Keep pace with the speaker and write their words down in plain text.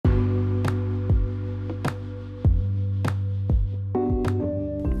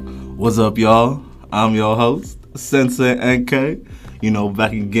What's up, y'all? I'm your host, Sensei NK.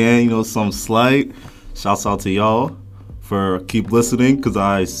 Back again, some slight. Shouts out to y'all for keep listening, because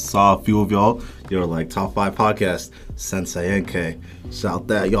I saw a few of y'all. You're like top 5 podcast, Sensei NK. Shout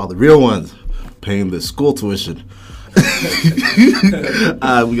that, y'all, the real ones, paying the school tuition. We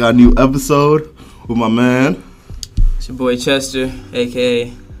got a new episode with my man. It's your boy Chester,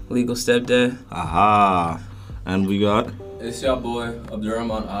 a.k.a. Legal Stepdad. Aha. And we got... It's your boy,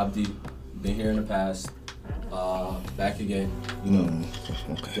 Abdurrahman Abdi. Been here in the past. Back again.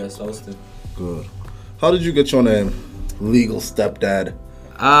 Okay. Just hosted. Good. How did you get your name? Legal Stepdad.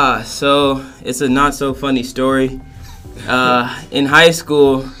 So it's a not so funny story. In high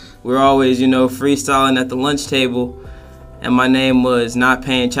school, we were always, freestyling at the lunch table. And my name was not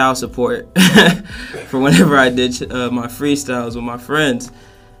paying child support for whenever I did my freestyles with my friends.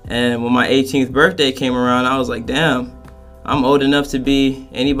 And when my 18th birthday came around, I was like, damn, I'm old enough to be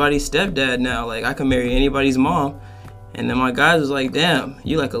anybody's stepdad now. Like, I can marry anybody's mom. And then my guys was like, damn,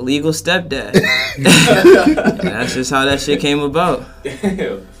 you like a legal stepdad. And that's just how that shit came about.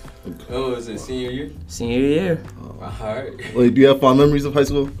 Damn. Oh, was it senior year? Senior year. Oh, alright. Wait, do you have fond memories of high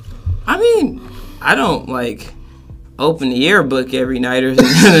school? I mean, I don't, open the yearbook every night or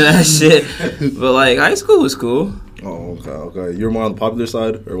something of that shit. But, high school was cool. Oh, okay. You're more on the popular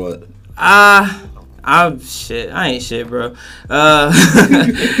side, or what? I ain't shit, bro.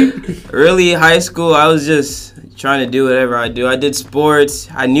 Really, high school, I was just trying to do whatever I do. I did sports.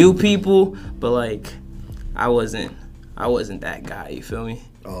 I knew people, but I wasn't that guy. You feel me?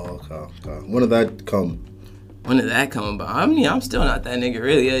 Oh, okay. When did that come? When did that come about? I mean, I'm still not that nigga,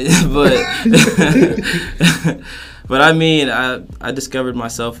 really. But I mean, I discovered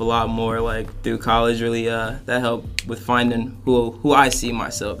myself a lot more through college. Really, that helped with finding who I see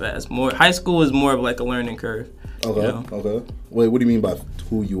myself as. More high school was more of a learning curve. Okay. Okay. Wait, what do you mean by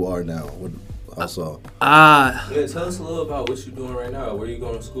who you are now? How so? Yeah, tell us a little about what you're doing right now. Where you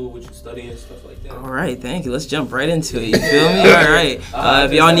going to school, what you studying, stuff like that. All right, thank you. Let's jump right into it. You feel me? All right.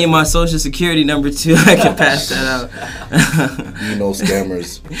 If y'all need my social security number too, I can pass that out.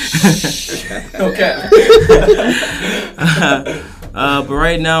 Scammers. Okay. But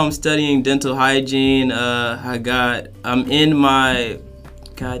right now I'm studying dental hygiene. I'm in my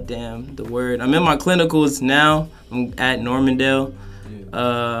clinicals now. I'm at Normandale.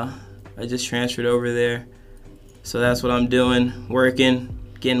 I just transferred over there. So that's what I'm doing, working,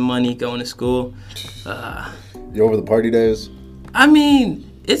 getting money, going to school. You over the party days? I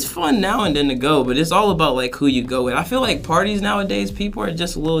mean, it's fun now and then to go, but it's all about who you go with. I feel like parties nowadays, people are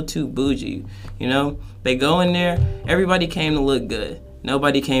just a little too bougie, They go in there, everybody came to look good.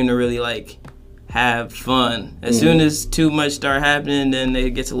 Nobody came to really have fun. As soon as too much start happening, then they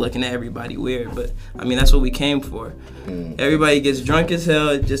get to looking at everybody weird. But I mean, that's what we came for. Everybody gets drunk as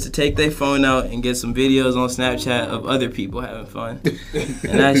hell just to take their phone out and get some videos on Snapchat of other people having fun.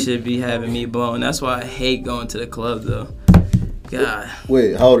 And that should be having me blown. That's why I hate going to the club though. God.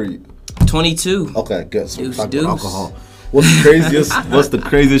 Wait, how old are you? 22. Okay, good. So Deuce. alcohol. What's the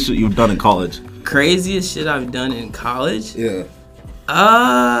craziest shit you've done in college? Craziest shit I've done in college? Yeah.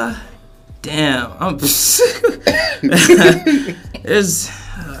 Damn.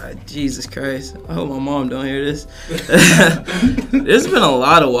 Jesus Christ. I hope my mom don't hear this. There's been a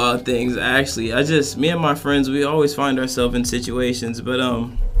lot of wild things, actually. Me and my friends, we always find ourselves in situations, but,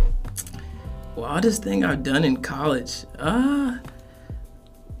 wildest thing I've done in college? I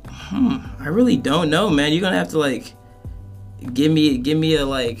really don't know, man. You're gonna have to, give me a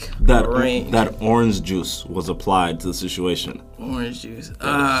range. That orange juice was applied to the situation. Orange juice.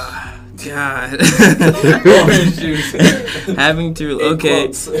 God. Orange juice. Having to. Okay.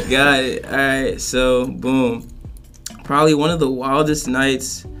 Got it. All right. So, boom. Probably one of the wildest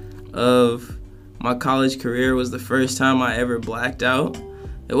nights of my college career was the first time I ever blacked out.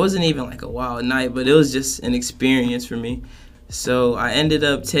 It wasn't even a wild night, but it was just an experience for me. So I ended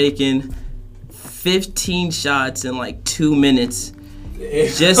up taking 15 shots in 2 minutes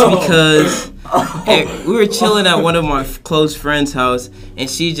just because we were chilling at one of my close friends' house, and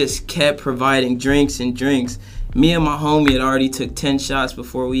she just kept providing drinks and drinks. Me and my homie had already took 10 shots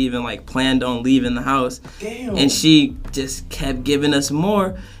before we even planned on leaving the house. Damn. And she just kept giving us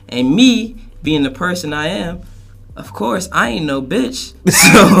more, and me being the person I am, of course I ain't no bitch.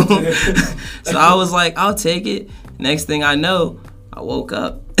 So I was like, I'll take it. Next thing I know, I woke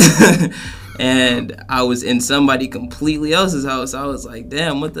up. And I was in somebody completely else's house. I was like,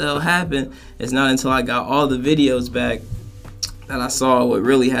 damn, what the hell happened? It's not until I got all the videos back that I saw what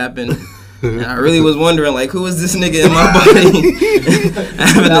really happened. And I really was wondering, who is this nigga in my body?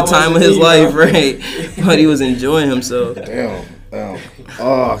 Having the time of his life, right? But he was enjoying himself. Damn.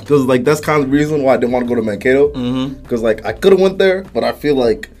 Because like that's kind of the reason why I didn't want to go to Mankato. Because like I could have went there, but I feel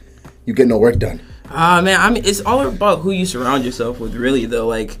like you get no work done. Man, I mean, it's all about who you surround yourself with, really, though.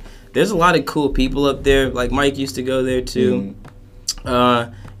 Like, there's a lot of cool people up there. Like, Mike used to go there, too.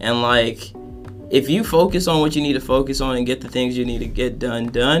 And, like, if you focus on what you need to focus on and get the things you need to get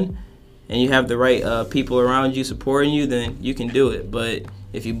done, and you have the right people around you supporting you, then you can do it. But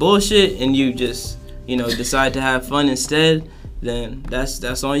if you bullshit and you just, decide to have fun instead, then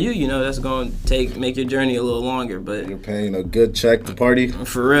that's on you. That's going to make your journey a little longer. But you're paying a good check to party.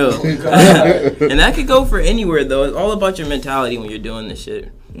 For real. And that could go for anywhere, though. It's all about your mentality when you're doing this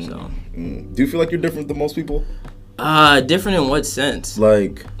shit. So, do you feel like you're different than most people? Different in what sense?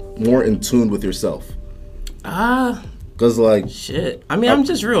 Like, more in tune with yourself. Because, like... Shit. I mean, I'm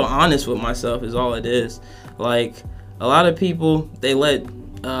just real honest with myself is all it is. Like, a lot of people, they let...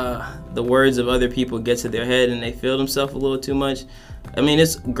 the words of other people get to their head and they feel themselves a little too much. I mean,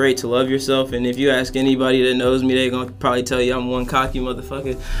 it's great to love yourself, and if you ask anybody that knows me, they're going to probably tell you I'm one cocky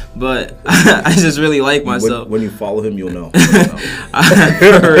motherfucker, but I just really like myself. When you follow him, you'll know.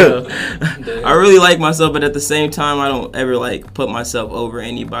 For real. I really like myself, but at the same time, I don't ever, like, put myself over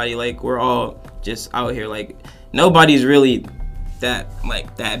anybody. Like, we're all just out here. Like, nobody's really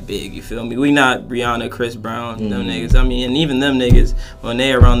that big, you feel me? We not Rihanna, Chris Brown, them niggas. I mean, and even them niggas, when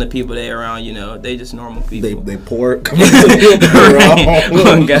they around the people they around, they just normal people. They poor.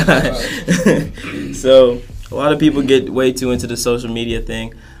 Oh God. So a lot of people get way too into the social media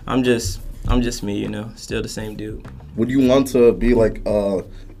thing. I'm just me, still the same dude. Would you want to be like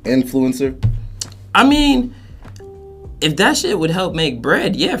influencer? I mean, if that shit would help make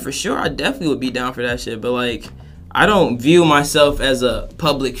bread, yeah, for sure. I definitely would be down for that shit. But like, I don't view myself as a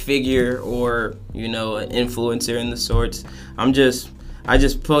public figure or, an influencer in the sorts. I just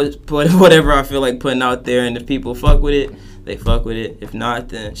put whatever I feel like putting out there, and if people fuck with it, they fuck with it. If not,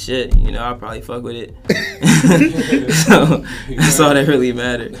 then shit, I'll probably fuck with it. So that's all that really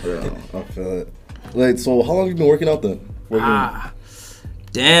mattered. Yeah, I feel it. Wait, so how long have you been working out then?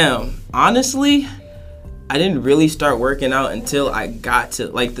 Damn. Honestly, I didn't really start working out until I got to,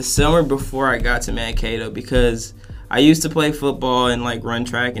 like, the summer before I got to Mankato, because I used to play football and, like, run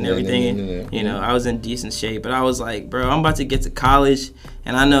track and everything. I was in decent shape. But I was like, bro, I'm about to get to college,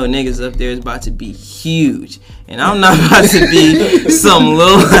 and I know niggas up there is about to be huge. And I'm not about to be some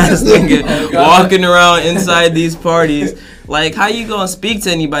little-ass nigga walking around inside these parties. Like, how you gonna speak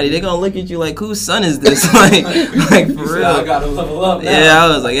to anybody? They gonna look at you like, whose son is this? like for real. I gotta level up now. Yeah, I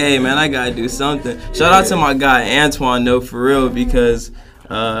was like, hey, man, I gotta do something. Shout out to my guy, Antoine, though, for real, because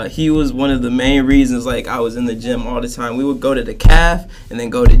he was one of the main reasons, like, I was in the gym all the time. We would go to the calf, and then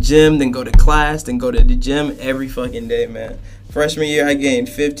go to gym, then go to class, then go to the gym every fucking day, man. Freshman year, I gained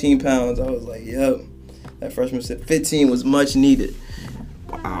 15 pounds. I was like, yep. That freshman 15 was much needed.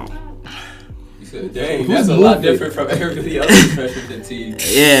 Wow. Dang, that's a lot different from everybody else's freshman 15.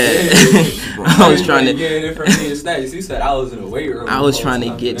 Yeah. I was trying to get it from me snacks. You said I was in the weight room. I was trying to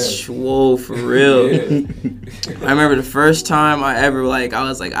get swole for real. Yeah. I remember the first time I ever, I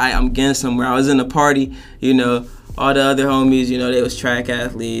was like, I'm getting somewhere. I was in a party, all the other homies, they was track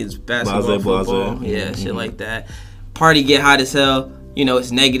athletes, basketball, football, yeah, shit like that. Party get hot as hell.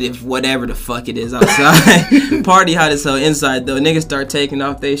 It's negative, whatever the fuck it is outside. Party hot as hell inside, though. Niggas start taking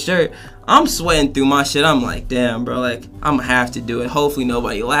off their shirt. I'm sweating through my shit. I'm like, damn, bro, I'm gonna have to do it. Hopefully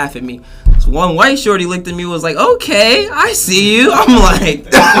nobody laugh at me. So one white shorty looked at me, was like, okay, I see you. I'm like,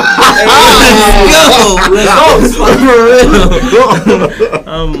 let's go.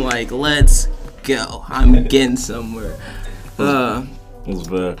 I'm like, let's go. I'm getting somewhere. That's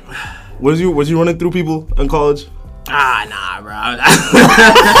bad. Was you running through people in college? Nah, bro.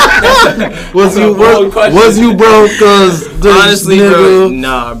 was you, bro? Cause honestly, bro,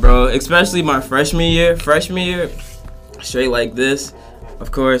 nah, bro. Especially my freshman year, straight like this.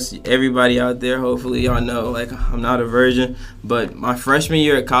 Of course, everybody out there, hopefully y'all know, I'm not a virgin. But my freshman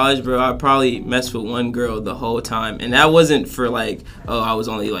year at college, bro, I probably messed with one girl the whole time. And that wasn't for, I was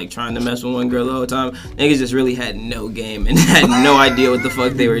only, trying to mess with one girl the whole time. Niggas just really had no game and had no idea what the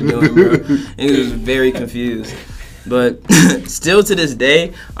fuck they were doing, bro. Niggas was very confused. But still to this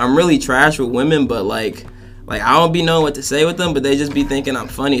day, I'm really trash with women, but I don't be knowing what to say with them, but they just be thinking I'm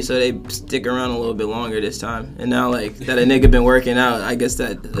funny, so they stick around a little bit longer this time. And now, that a nigga been working out, I guess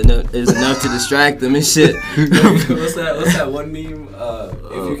that is enough to distract them and shit. What's that one meme?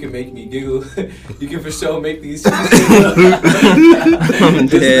 If you can make me giggle, you can for sure make these cheeks I'm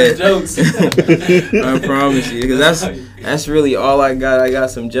dead. Jokes. I promise you, because that's really all I got. I got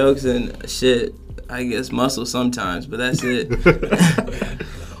some jokes and shit. I guess muscle sometimes, but that's it.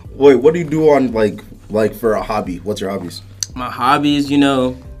 Wait, what do you do on for a hobby? What's your hobbies? My hobbies,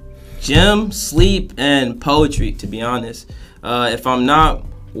 gym, sleep, and poetry, to be honest. If I'm not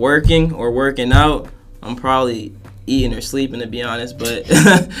working or working out, I'm probably eating or sleeping, to be honest. But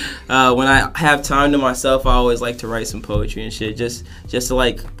when I have time to myself, I always like to write some poetry and shit, just to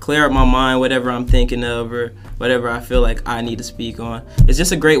like clear up my mind, whatever I'm thinking of or whatever I feel like I need to speak on. It's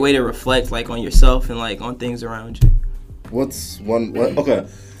just a great way to reflect like on yourself and like on things around you. Okay.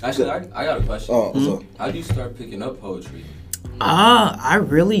 Actually, I got a question. Oh, how do you start picking up poetry? I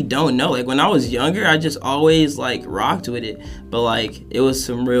really don't know. Like when I was younger, I just always like rocked with it, but like it was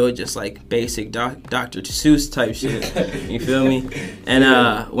some real just like basic Dr. Seuss type shit. You feel me? And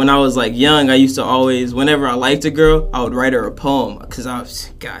when I was like young, I used to always, whenever I liked a girl, I would write her a poem because I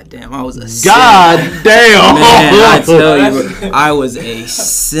was I was a simp. God damn, man! I tell you, I was a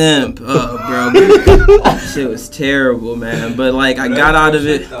simp, bro. Shit was terrible, man. But like I got out of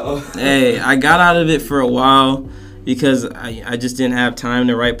it. Hey, I got out of it for a while. Because I just didn't have time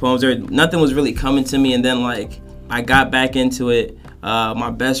to write poems. Nothing was really coming to me. And then, like, I got back into it. My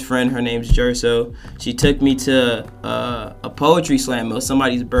best friend, her name's Jerso, she took me to a poetry slam. It was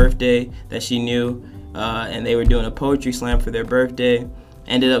somebody's birthday that she knew. And they were doing a poetry slam for their birthday.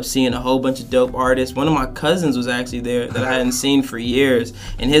 Ended up seeing a whole bunch of dope artists. One of my cousins was actually there that I hadn't seen for years.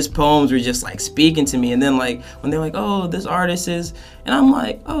 And his poems were just, like, speaking to me. And then, like, when they're like, oh, this artist is... And I'm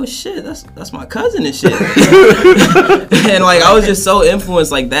like, oh, shit, that's my cousin and shit. And, like, I was just so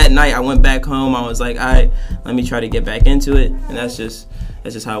influenced. Like, that night, I went back home. I was like, all right, let me try to get back into it. And that's just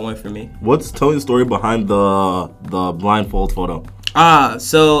how it went for me. Tell me the story behind the blindfold photo.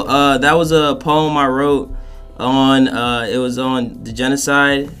 So that was a poem I wrote on, it was on the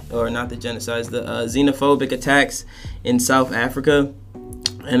genocide, or not the genocide, the xenophobic attacks in South Africa.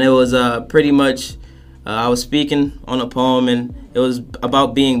 And it was pretty much, I was speaking on a poem, and it was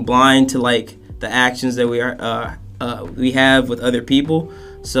about being blind to like the actions that we have with other people.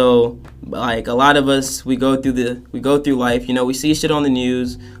 So like a lot of us, we go through life, we see shit on the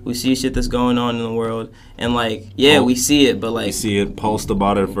news, we see shit that's going on in the world, and like we see it, but like we see it, post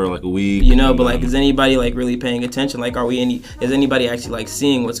about it for like a week, but like is anybody like really paying attention? Like is anybody actually like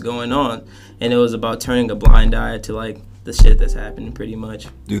seeing what's going on? And it was about turning a blind eye to like the shit that's happening, pretty much.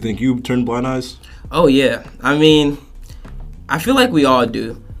 Do you think you turned blind eyes? Oh yeah, I mean, I feel like we all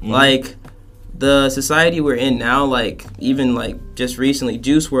do. Like the society we're in now, like even like just recently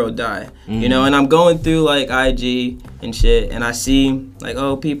Juice WRLD died, and I'm going through like IG and shit, and I see like,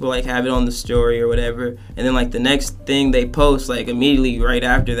 oh, people like have it on the story or whatever, and then like the next thing they post like immediately right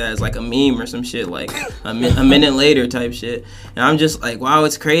after that is like a meme or some shit, like a minute later type shit, and I'm just like, wow,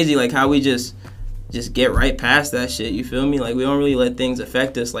 it's crazy like how we just get right past that shit, you feel me? Like we don't really let things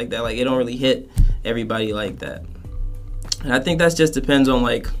affect us like that, like it don't really hit everybody like that. And I think that just depends on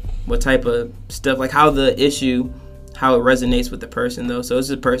like what type of stuff, like how the issue, how it resonates with the person though. So it's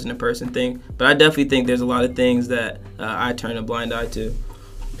a person to person thing. But I definitely think there's a lot of things that I turn a blind eye to.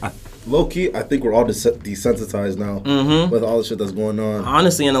 Low key, I think we're all desensitized now with all the shit that's going on.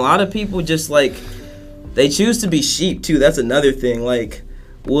 Honestly, and a lot of people just like, they choose to be sheep too. That's another thing. Like,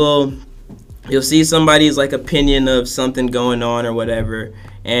 you'll see somebody's like opinion of something going on or whatever,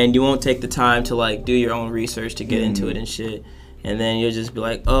 and you won't take the time to like do your own research to get into it and shit. And then you'll just be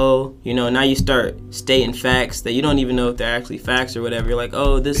like, oh, now you start stating facts that you don't even know if they're actually facts or whatever. You're like,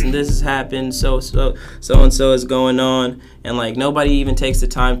 oh, this and this has happened, so and so is going on. And like nobody even takes the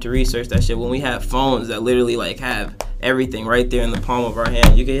time to research that shit when we have phones that literally like have everything right there in the palm of our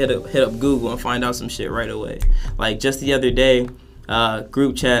hand. You can hit up Google and find out some shit right away. Like just the other day,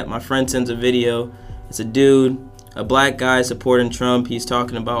 group chat, my friend sends a video. It's a dude, a black guy supporting Trump. He's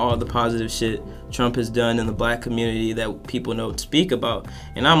talking about all the positive shit Trump has done in the black community that people don't speak about.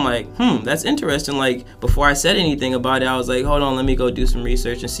 And I'm like, that's interesting. Like, before I said anything about it, I was like, hold on, let me go do some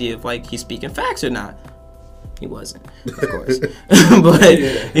research and see if, like, he's speaking facts or not. He wasn't, of course. But,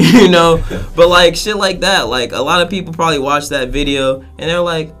 but, like, shit like that. Like, a lot of people probably watch that video, and they're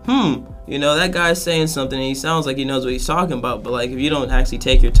like, that guy's saying something, and he sounds like he knows what he's talking about. But, like, if you don't actually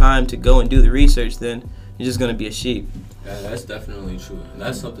take your time to go and do the research, then you're just going to be a sheep. Yeah, that's definitely true. And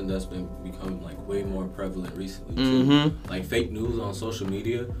that's something that's become like way more prevalent recently too. Like fake news on social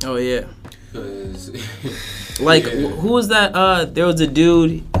media. Oh yeah. Cause like who was that? There was a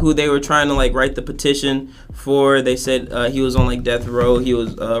dude who they were trying to like write the petition for. They said he was on like death row. He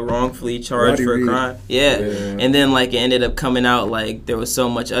was wrongfully charged for a crime. Yeah. And then like it ended up coming out like there was so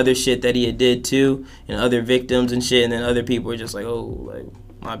much other shit that he had did too, and other victims and shit. And then other people were just like, oh, like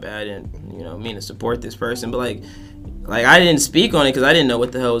my bad, and mean to support this person, but like I didn't speak on it because I didn't know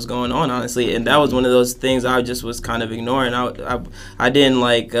what the hell was going on, honestly. And that was one of those things I just was kind of ignoring. I didn't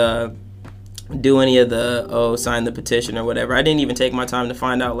like do any of the sign the petition or whatever. I didn't even take my time to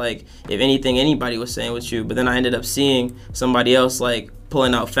find out like if anything anybody was saying was true. But then I ended up seeing somebody else like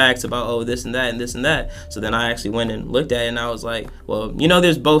pulling out facts about this and that and this and that. So then I actually went and looked at it, and I was like, well, you know,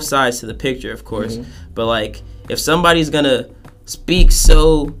 there's both sides to the picture, of course. But like if somebody's gonna speak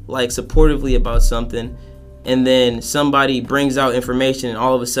so like supportively about something, and then somebody brings out information, and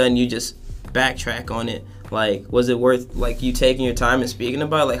all of a sudden you just backtrack on it. Like, was it worth, like, you taking your time and speaking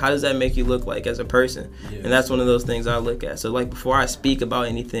about it? Like, how does that make you look like as a person? Yeah, and that's one of those things I look at. So, like, before I speak about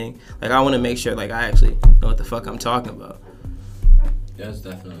anything, like, I want to make sure, like, I actually know what the fuck I'm talking about. That's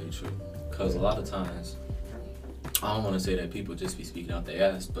definitely true. Because a lot of times, I don't want to say that people just be speaking out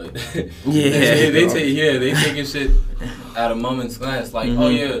their ass, but they taking shit at a moment's glance. Like, oh,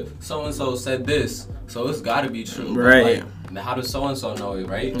 yeah, so-and-so said this, so it's got to be true. Right. Like, how does so-and-so know it,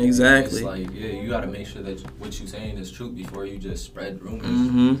 right? Exactly. It's like, yeah, you got to make sure that what you're saying is true before you just spread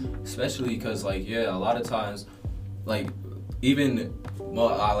rumors. Especially because, like, yeah, a lot of times, like, even,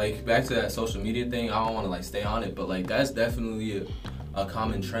 like, back to that social media thing, I don't want to, like, stay on it, but, like, that's definitely a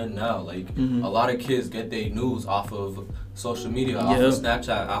common trend now. Like, a lot of kids get their news off of social media, off of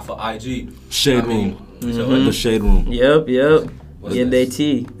Snapchat, off of IG. Shade room. The shade room. Yep. Get their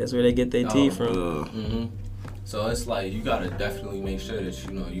tea. That's where they get their tea from. So it's like you gotta definitely make sure that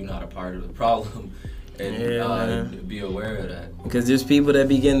you know you're not a part of the problem, and be aware of that. Because there's people that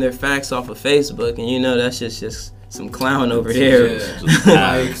be getting their facts off of Facebook, and you know that's just some clown over there.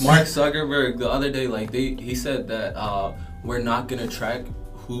 Like Mark Zuckerberg the other day, like he said that we're not gonna track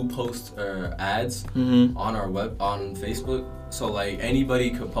who posts ads on our on Facebook. So like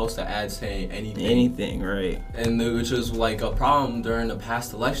anybody could post an ad saying anything, right? And which was like a problem during the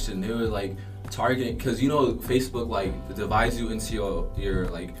past election. They were like targeting, because you know Facebook like divides you into your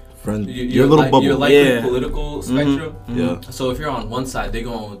like friend, your little bubble, your likely political spectrum. Yeah. So if you're on one side, they're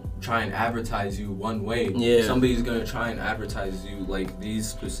gonna try and advertise you one way. Yeah. Somebody's gonna try and advertise you like these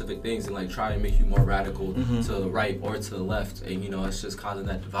specific things and like try and make you more radical to the right or to the left, and you know it's just causing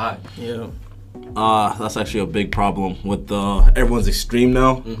that divide. Yeah. That's actually a big problem with everyone's extreme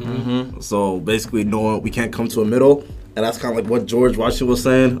now. So basically, we can't come to a middle. And that's kind of like what George Washington was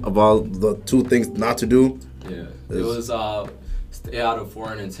saying about the two things not to do. Yeah, it was stay out of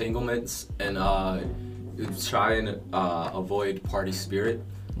foreign entanglements and try and avoid party spirit.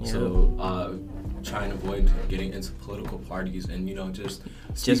 Yeah. So try and avoid getting into political parties and you know just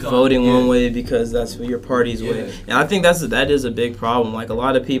voting one way because that's your party's way. And I think that is a big problem. Like a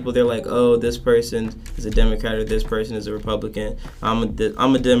lot of people, they're like, oh, this person is a Democrat or this person is a Republican. I'm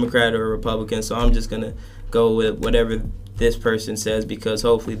a Democrat or a Republican, so I'm just gonna go with whatever this person says because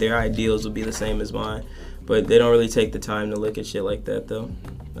hopefully their ideals will be the same as mine. But they don't really take the time to look at shit like that, though.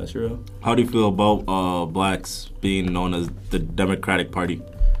 That's real. How do you feel about blacks being known as the Democratic Party?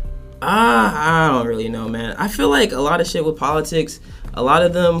 I don't really know, man. I feel like a lot of shit with politics, a lot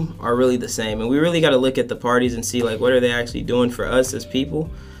of them are really the same. And we really got to look at the parties and see, like, what are they actually doing for us as people?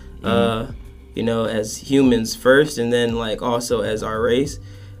 You know, as humans first and then, like, also as our race.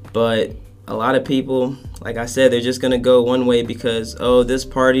 But a lot of people, like I said, they're just going to go one way because, oh, this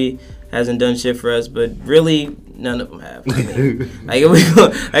party hasn't done shit for us, but really none of them have. I mean, like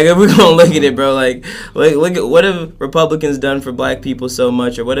if we're gonna look at it, bro, like look at what have Republicans done for black people so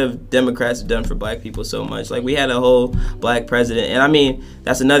much, or what have Democrats done for black people so much? Like we had a whole black president, and I mean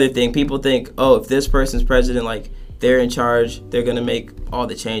that's another thing. People think, oh, if this person's president, like they're in charge, they're gonna make all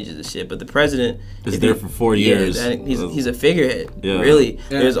the changes and shit. But the president is there for 4 years. He's a figurehead. Yeah. Really.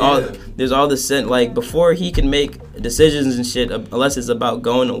 There's all the sense, like before he can make decisions and shit, unless it's about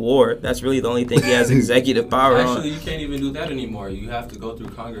going to war. That's really the only thing he has executive power on. Actually, you can't even do that anymore. You have to go through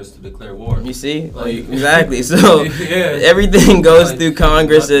Congress to declare war. You see, like exactly. So everything goes through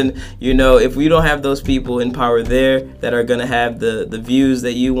Congress, and you know if we don't have those people in power there that are gonna have the views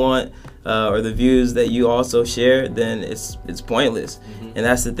that you want. Or the views that you also share, then it's pointless. And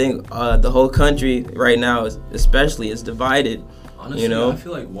that's the thing. The whole country right now, is divided. Honestly, you know? I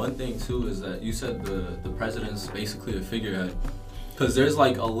feel like one thing too is that you said the president's basically a figurehead, because there's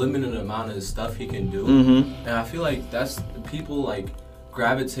like a limited amount of stuff he can do, and I feel like that's people like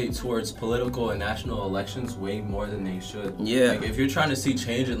gravitate towards political and national elections way more than they should. Yeah. Like if you're trying to see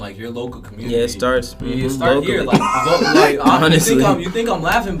change in like your local community, it starts. You start here. Like honestly, you think I'm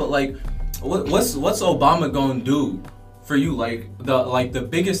laughing, but like, what's Obama gonna do for you? Like the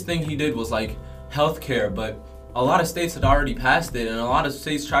biggest thing he did was like healthcare, but a lot of states had already passed it, and a lot of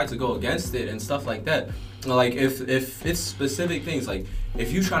states tried to go against it and stuff like that. Like if it's specific things, like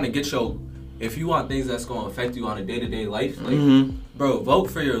if you're trying to get if you want things that's going to affect you on a day-to-day life, like, bro, vote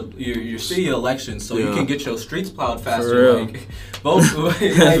for your city election so you can get your streets plowed faster. Like, vote,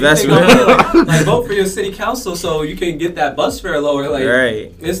 that's real. Like, vote for your city council so you can get that bus fare lower. Like,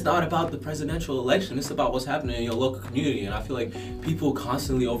 right. It's not about the presidential election. It's about what's happening in your local community, and I feel like people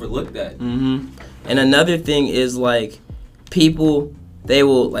constantly overlook that. And another thing is, like, people, they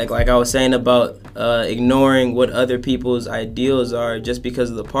will, like I was saying about ignoring what other people's ideals are just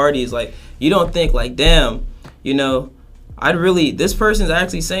because of the parties. Like, you don't think, like, damn, you know, this person's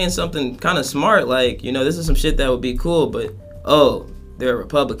actually saying something kind of smart. Like, you know, this is some shit that would be cool, but, oh, they're a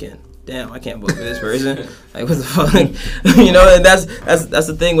Republican. Damn, I can't vote for this person. Like, what the fuck? You know, and that's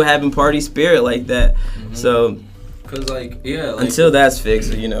the thing with having party spirit like that. So, cause like, yeah, like, until that's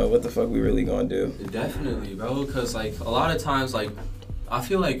fixed, you know, what the fuck we really gonna do? Definitely, bro. Cause like a lot of times, like, I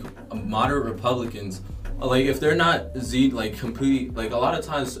feel like moderate Republicans, like, if they're not like complete, like, a lot of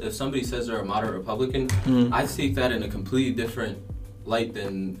times if somebody says they're a moderate Republican, I take that in a completely different light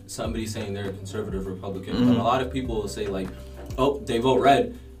than somebody saying they're a conservative Republican. But a lot of people will say, like, oh, they vote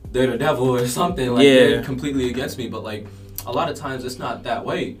red, they're the devil or something. Like, they're completely against me. But like, a lot of times it's not that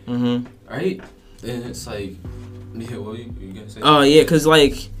way, right? And it's like, yeah, what you gonna say? Oh yeah, cause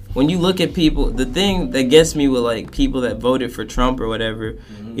like, when you look at people, the thing that gets me with, like, people that voted for Trump or whatever,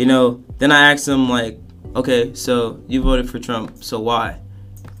 you know, then I ask them, like, okay, so you voted for Trump, so why?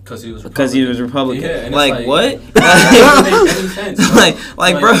 Because he was Republican. Yeah, and like, it's like, what? That doesn't make any sense.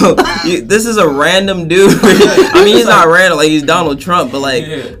 like, bro, this is a random dude. I mean, he's not random, like, he's Donald Trump, but,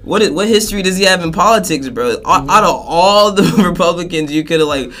 like, what history does he have in politics, bro? Out of all the Republicans you could have,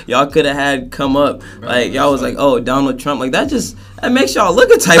 like, y'all could have had come up, like, y'all was like, oh, Donald Trump, like, that makes y'all look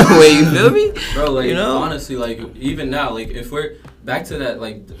a type of way, you feel me? Bro, like, you know? Honestly, like, even now, like, if we're back to that,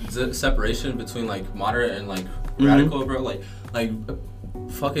 like, the separation between, like, moderate and, like, radical, bro, like,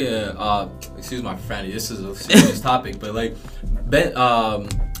 fucking, excuse my profanity, this is a serious topic, but, like,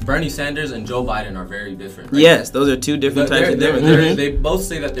 Bernie Sanders and Joe Biden are very different. Right? Yes, those are two different types of Democrats. They both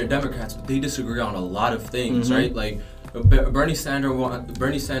say that they're Democrats, but they disagree on a lot of things, right? Like, Bernie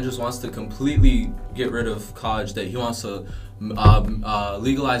Sanders wants to completely get rid of college debt. He wants to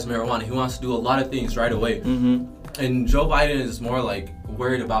legalize marijuana. He wants to do a lot of things right away. And Joe Biden is more like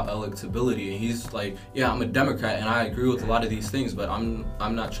worried about electability, and he's like, yeah, I'm a Democrat and I agree with a lot of these things, but I'm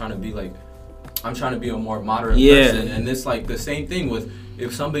not trying to be like, I'm trying to be a more moderate person. And it's like the same thing with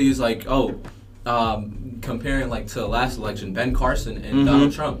if somebody's like, comparing like to the last election, Ben Carson and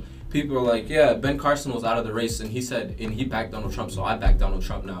Donald Trump. People are like, yeah, Ben Carson was out of the race, and he backed Donald Trump, so I back Donald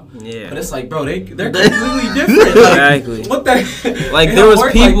Trump now. Yeah. But it's like, bro, they're completely different. Like, exactly. What the? Like, there was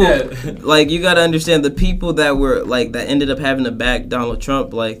people, like, you gotta understand, the people that were, like, that ended up having to back Donald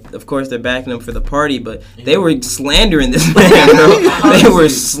Trump, like, of course they're backing him for the party, but they were slandering this man, bro. They were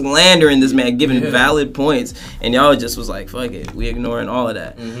slandering this man, giving valid points, and y'all just was like, fuck it, we ignoring all of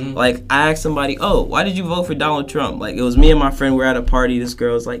that. Like, I asked somebody, oh, why did you vote for Donald Trump? Like, it was me and my friend were at a party, this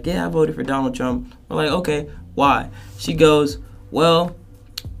girl was like, yeah, I voted for Donald Trump. We're like, okay, why? She goes, well,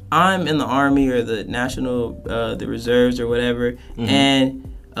 I'm in the Army or the National, the Reserves or whatever,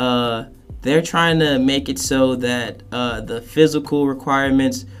 and they're trying to make it so that the physical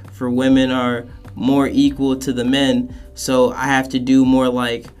requirements for women are more equal to the men, so I have to do more,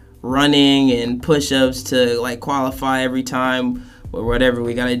 like, running and push-ups to, like, qualify every time or whatever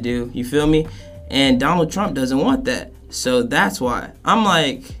we gotta do. You feel me? And Donald Trump doesn't want that. So that's why. I'm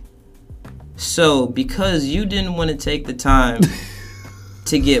like, so because you didn't want to take the time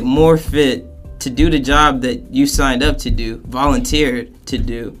to get more fit to do the job that you signed up to do, volunteered to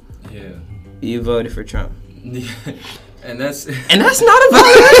do, you voted for Trump. And that's not a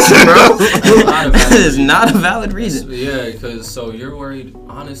valid reason, bro. That is not a valid reason. Yeah, because so you're worried.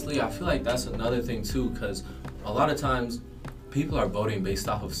 Honestly, I feel like that's another thing too, because a lot of times people are voting based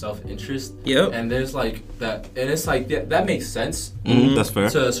off of self-interest. Yep. And there's like that, and it's like that makes sense. That's fair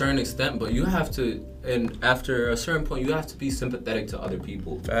to a certain extent, but you have to, and after a certain point, you have to be sympathetic to other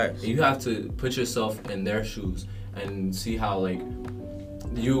people. Facts. You have to put yourself in their shoes and see how, like,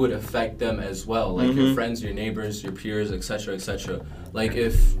 you would affect them as well, like your friends, your neighbors, your peers, etc., etc. Like,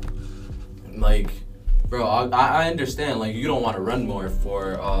 if, like, bro, I understand, like, you don't want to run more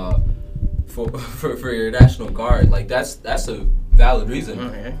for your National Guard, like, that's a valid reason.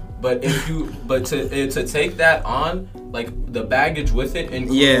 Okay. But if you, to take that on, like, the baggage with it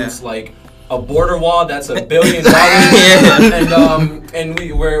includes like a border wall that's $1 billion, and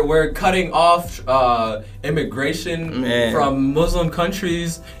we're cutting off immigration from Muslim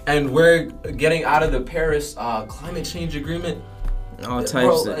countries, and we're getting out of the Paris climate change agreement. All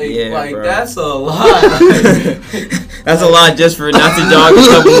types bro, of bro. That's a lot. That's a lot just for not to jog a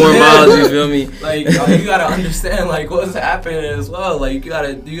couple more miles. You feel me? Like you gotta understand like what's happening as well. Like you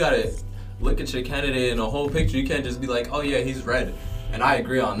gotta look at your candidate in a whole picture. You can't just be like, oh yeah, he's red, and I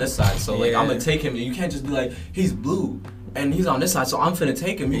agree on this side. So like I'm gonna take him. You can't just be like he's blue and he's on this side, so I'm finna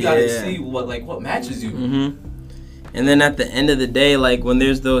take him. You gotta see what matches you. Mm-hmm. And then at the end of the day, like when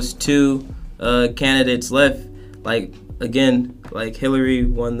there's those two candidates left, like again, like Hillary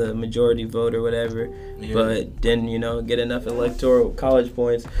won the majority vote or whatever, but didn't get enough electoral college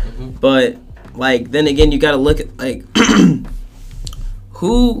points. But like then again, you gotta look at like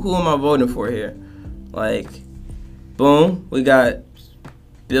who am I voting for here? Like, boom, we got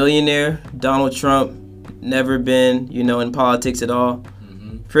billionaire Donald Trump, never been in politics at all.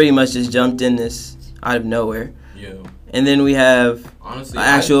 Pretty much just jumped in this out of nowhere. Yeah. And then we have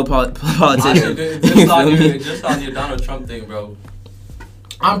actual politician. Just on your Donald Trump thing, bro.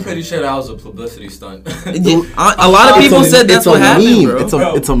 I'm pretty sure that was a publicity stunt. A lot of people said that's what happened,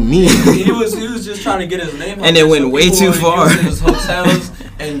 bro. It's a meme. He was just trying to get his name. And it went way too far. Use his hotels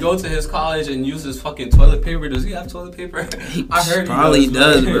and go to his college and use his fucking toilet paper. Does he have toilet paper? I heard probably he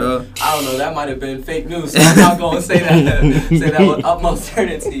does, bro. I don't know. That might have been fake news. So I'm not gonna say that with utmost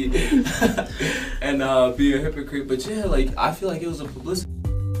certainty and be a hypocrite. But yeah, like I feel like it was a publicity.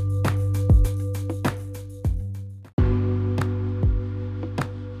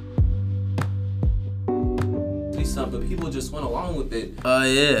 But people just went along with it.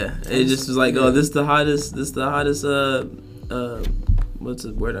 Yeah. It just was like, this the hottest what's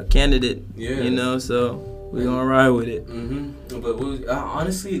the word? A candidate. Yeah. So we're gonna ride with it. But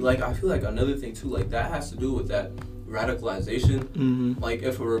honestly, like I feel like another thing too, like that has to do with that radicalization. Like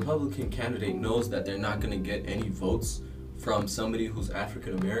if a Republican candidate knows that they're not gonna get any votes from somebody who's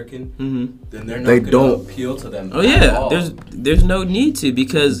African American, then they're not going to appeal to them. Oh yeah, there's no need to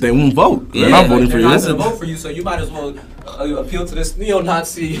because they won't vote. Yeah, they're not voting for you. They're not going to vote for you, so you might as well appeal to this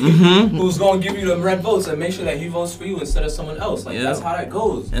neo-Nazi who's going to give you them red votes and make sure that he votes for you instead of someone else. Like that's how that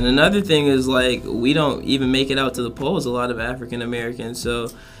goes. And another thing is like we don't even make it out to the polls. A lot of African Americans, so.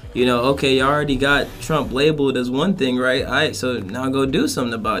 Okay, you already got Trump labeled as one thing, right? All right, so now go do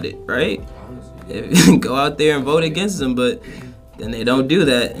something about it, right? Go out there and vote against them, but then they don't do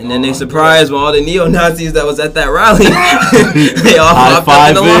that, and then they surprised with all the neo-Nazis that was at that rally. They all popped up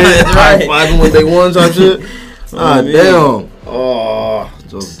in the lines, right? High-fiving when they won type shit. Damn. Oh,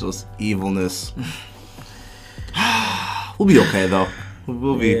 just evilness. We'll be okay though.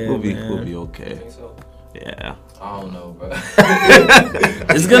 We'll be okay. Think so? Yeah. I don't know, bro.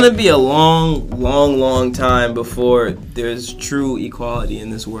 It's gonna be a long time before there's true equality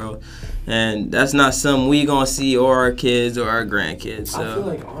in this world, and that's not something we gonna see or our kids or our grandkids. So. I feel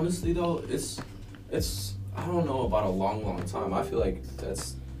like honestly though, it's I don't know about a long time. I feel like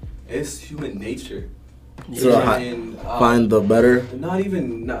it's human nature. So find the better. Not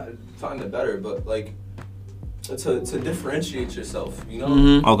find the better, but like. To differentiate yourself,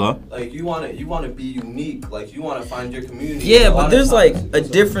 Okay. Like you want to be unique. Like you want to find your community. Yeah, but there's like a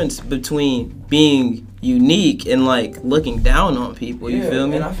difference between being unique and like looking down on people. You feel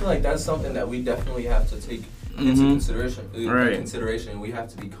me? And I feel like that's something that we definitely have to take into consideration. We have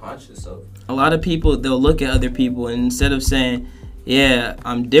to be conscious of. A lot of people they'll look at other people and instead of saying, "Yeah,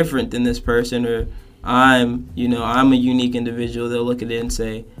 I'm different than this person," or "I'm a unique individual," they'll look at it and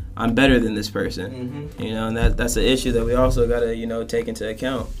say, I'm better than this person, and that's an issue that we also gotta take into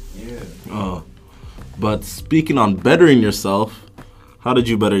account. Yeah. But speaking on bettering yourself, how did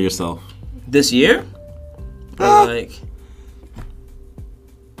you better yourself this year? Like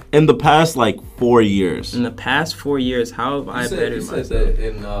in the past 4 years. In the past 4 years, how have I bettered myself? That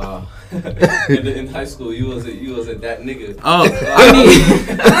in high school, you wasn't that nigga. Oh,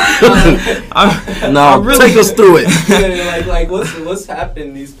 take us through it. Yeah, like what's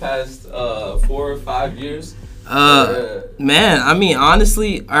happened these past 4 or 5 years? Man, I mean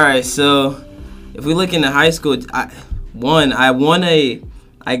honestly, all right. So if we look into high school, I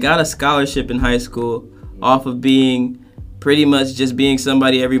got a scholarship in high school off of being. Pretty much just being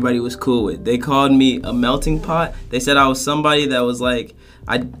somebody everybody was cool with. They called me a melting pot. They said I was somebody that was like,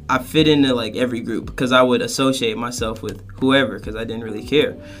 I fit into like every group because I would associate myself with whoever because I didn't really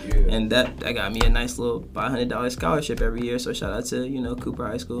care. Yeah. And that got me a nice little $500 scholarship every year. So shout out to, Cooper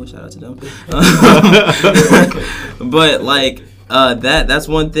High School. Shout out to them. But like that's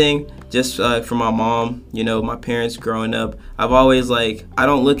one thing just for my mom, my parents growing up. I've always I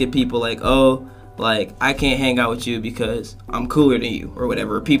don't look at people like, oh, like, I can't hang out with you because I'm cooler than you or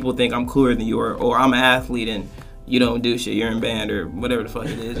whatever. People think I'm cooler than you or I'm an athlete and you don't do shit. You're in band or whatever the fuck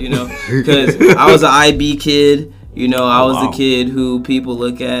it is, Because I was an IB kid You know, I was wow. the kid who people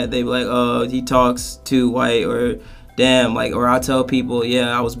look at, they be like, oh, he talks too white, or damn, like, or I'll tell people,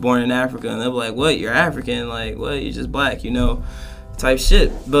 yeah, I was born in Africa, and they'll be like, what, you're African? Like, what, you're just black, you know, type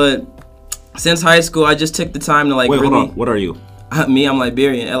shit. But since high school, I just took the time to, like, Wait, really... hold on. What are you? Me, I'm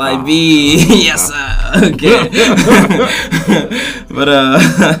Liberian. L-I-B. Yes, okay. But,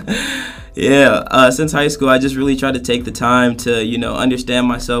 yeah, since high school, I just really tried to take the time to, you know, understand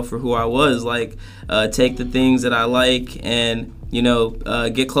myself for who I was. Like, take the things that I like and, you know,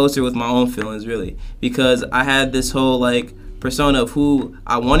 get closer with my own feelings, really. Because I had this whole, like, persona of who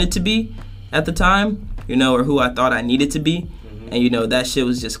I wanted to be at the time, you know, or who I thought I needed to be. And, you know, that shit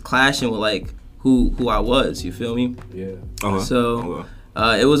was just clashing with, like, who I was, you feel me? Yeah. So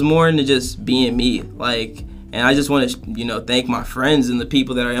it was more than just being me, like, and I just want to, you know, thank my friends and the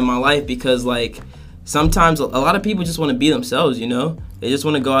people that are in my life, because, like, sometimes a lot of people just want to be themselves, you know? They just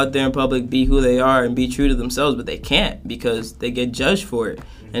want to go out there in public, be who they are, and be true to themselves, but they can't because they get judged for it,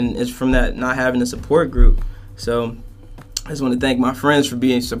 and it's from that not having a support group. So I just want to thank my friends for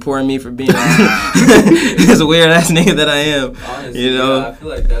supporting me for being this weird ass nigga that I am. Honestly, you know, yeah, I feel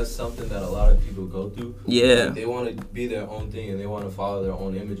like that's something that a lot of people go through. Yeah, like, they want to be their own thing and they want to follow their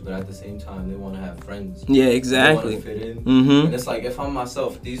own image, but at the same time, they want to have friends. Yeah, exactly. They want to fit in. Mm-hmm. And it's like, if I'm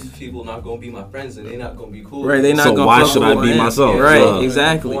myself, these people not gonna be my friends and they're not gonna be cool. Right? They not so gonna. why should I be myself? Yeah, right? Yeah.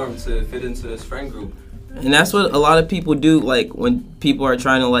 Exactly. To fit into this friend group. And that's what a lot of people do, like, when people are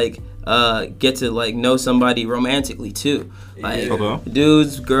trying to, like, get to, like, know somebody romantically too. Like,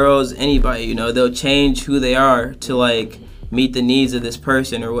 dudes, girls, anybody, you know, they'll change who they are to, like, meet the needs of this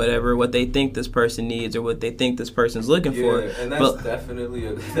person or whatever, what they think this person needs or what they think this person's looking for. Yeah, and that's definitely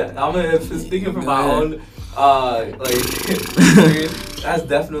I'm speaking from my own that's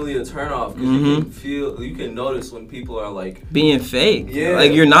definitely a turnoff, because you can notice when people are, like, being fake. Yeah,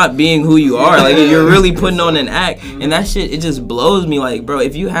 like, you're not being who you are. Like, you're really putting on an act, and that shit, it just blows me. Like, bro,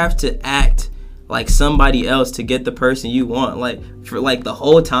 if you have to act like somebody else to get the person you want, like, for, like, the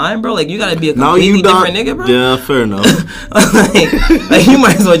whole time, bro, like, you gotta be a completely different nigga, bro. Yeah, fair enough. like, you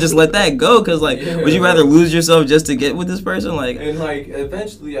might as well just let that go, because, like, would you rather lose yourself just to get with this person? Like, and, like,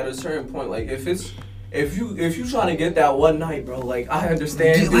 eventually at a certain point, like, if you trying to get that one night, bro, like, I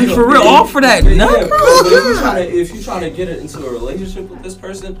understand. Like, for real, all for that night, bro. But if you trying to get it into a relationship with this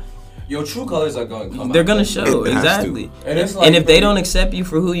person, your true colors are going to come out. They're going to show, exactly. And it's like, and if they don't accept you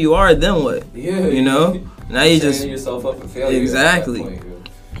for who you are, then what? Yeah. You know? Now you just... yourself up for failure. Exactly.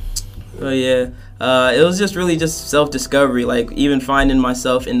 But yeah, it was just really just self-discovery, like, even finding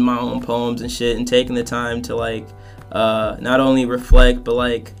myself in my own poems and shit, and taking the time to, like, not only reflect, but,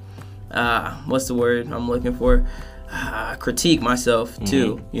 like, what's the word I'm looking for? Critique myself,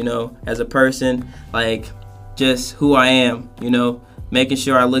 too, you know, as a person, like, just who I am, you know? Making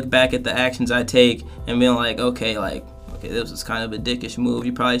sure I look back at the actions I take and being like, okay, this was kind of a dickish move.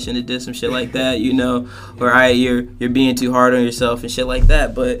 You probably shouldn't have did some shit like that, you know, or you're being too hard on yourself and shit like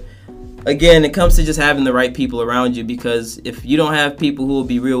that. But again, it comes to just having the right people around you, because if you don't have people who will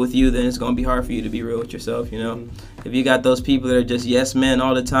be real with you, then it's gonna be hard for you to be real with yourself, you know. If you got those people that are just yes men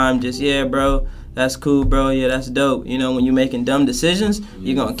all the time, just yeah, bro, that's cool, bro. Yeah, that's dope. You know, when you're making dumb decisions,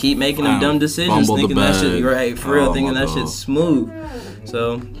 you're going to keep making them dumb decisions, thinking that shit, right, for real, thinking that shit's smooth.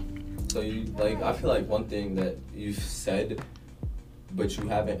 So you, like, I feel like one thing that you've said, but you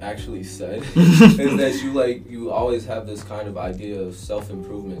haven't actually said, is that you always have this kind of idea of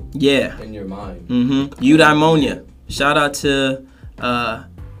self-improvement in your mind. Eudaimonia. Shout out to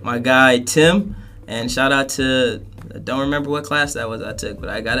my guy, Tim, and shout out to... I don't remember what class that was I took, but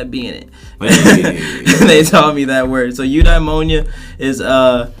I got to be in it. They taught me that word. So eudaimonia is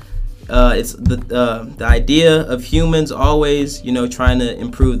it's the idea of humans always, you know, trying to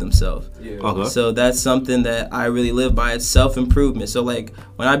improve themselves. So that's something that I really live by. It's self-improvement. So, like,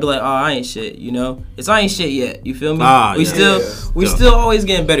 when I be like, oh, I ain't shit, you know, I ain't shit yet. You feel me? We still always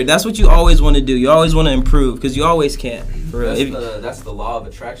getting better. That's what you always want to do. You always want to improve, because you always can. For real. That's the law of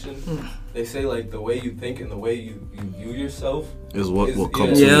attraction. They say, like, the way you think and the way you view yourself is what will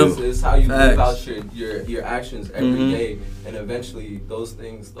come to you. Is how you live out your actions every day, and eventually those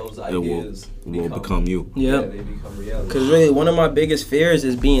things, those ideas will become you. Yeah, they become reality. Because really, one of my biggest fears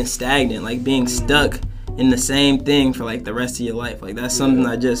is being stagnant, like being stuck in the same thing for, like, the rest of your life. Like, that's something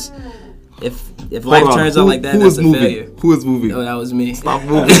I just... If life turns out like that, that's a failure. Who is moving? Oh, that was me. Stop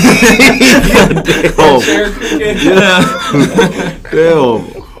moving. Damn.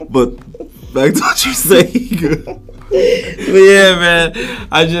 But back to what you say. But yeah, man,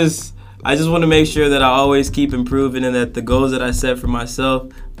 I just I just want to make sure that I always keep improving and that the goals that I set for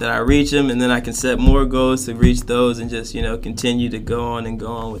myself, that I reach them, and then I can set more goals to reach those and just, continue to go on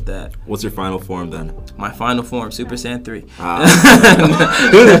with that. What's your final form then? My final form, Super Saiyan 3. Ah.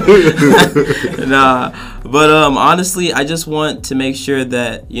 Nah, but honestly, I just want to make sure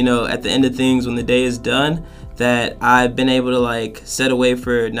that, at the end of things, when the day is done, that I've been able to like set a way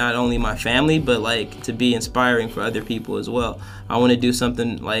for not only my family but like to be inspiring for other people as well. I want to do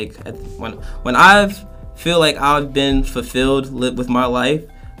something like when I've feel like I've been fulfilled with my life,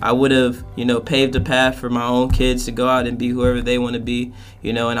 I would have, paved a path for my own kids to go out and be whoever they want to be,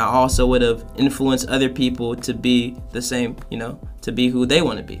 and I also would have influenced other people to be the same, to be who they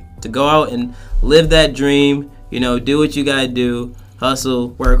want to be, to go out and live that dream, do what you gotta do. Hustle,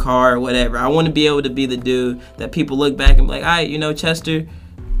 work hard, whatever. I want to be able to be the dude that people look back and be like, all right, Chester,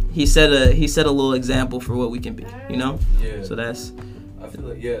 he set a little example for what we can be, Yeah. So that's, I feel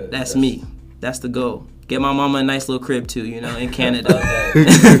like, that's me. That's the goal. Get my mama a nice little crib too, in Canada.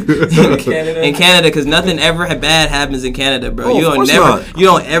 In Canada, because nothing ever bad happens in Canada, bro. Oh, you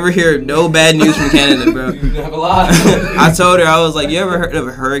don't ever hear no bad news from Canada, bro. You never lie. I told her, I was like, you ever heard of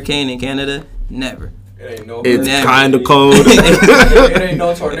a hurricane in Canada? Never. It's kind of cold. It ain't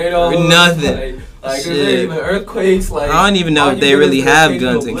no tornado. Nothing. Like there ain't even earthquakes. Like I don't even know if they really have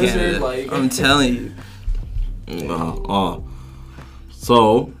guns in Canada. I'm telling you.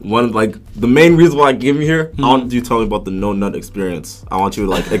 So the main reason why I came here, I want you to tell me about the No Nut experience. I want you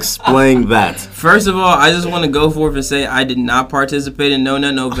to explain that. First of all, I just want to go forth and say I did not participate in No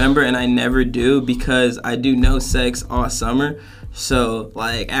Nut November, and I never do because I do no sex all summer. So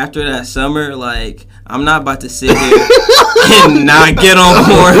after that summer, I'm not about to sit here and not get on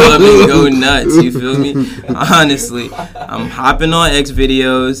Pornhub and go nuts. You feel me? Honestly, I'm hopping on X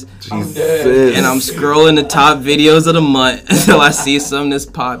videos and I'm scrolling the top videos of the month until I see something that's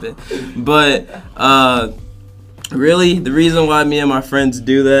popping. But really, the reason why me and my friends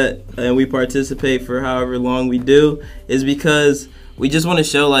do that and we participate for however long we do is because we just want to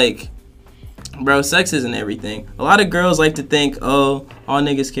show bro, sex isn't everything. A lot of girls like to think, oh, all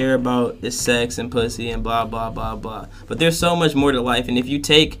niggas care about is sex and pussy and blah, blah, blah, blah. But there's so much more to life. And if you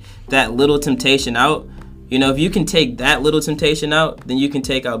take that little temptation out, if you can take that little temptation out, then you can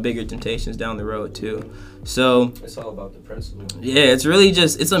take out bigger temptations down the road too. So it's all about the principle. Yeah, it's really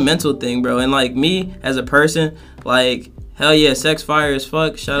it's a mental thing, bro. And me as a person, hell yeah, sex fire as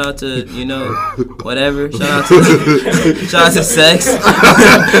fuck. Shout out to, whatever. Shout out to sex.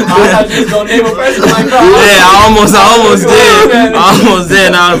 I just don't name a person like that. Yeah, I almost did. I almost did.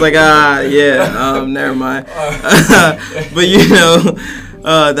 And I was like, never mind.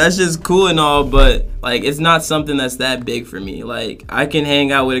 But that's just cool and all, but it's not something that's that big for me. I can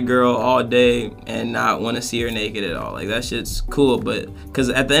hang out with a girl all day and not want to see her naked at all. That shit's cool, but because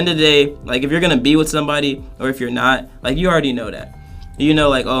at the end of the day, if you're gonna be with somebody or if you're not, you already know that.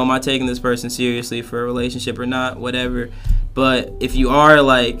 Oh, am I taking this person seriously for a relationship or not? Whatever. But if you are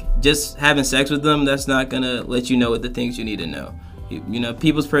just having sex with them, that's not gonna let you know what the things you need to know.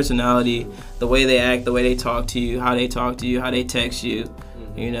 People's personality, the way they act, the way they talk to you, how they talk to you, how they text you.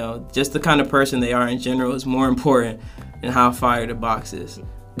 Just the kind of person they are in general is more important than how fire the box is.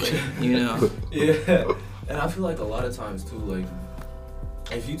 Yeah, and I feel a lot of times too,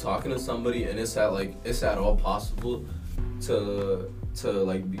 if you talking to somebody and it's at all possible to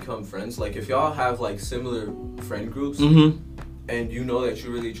become friends. If y'all have similar friend groups. Mm-hmm. And that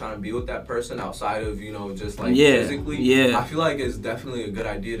you're really trying to be with that person outside of, just physically. Yeah. I feel it's definitely a good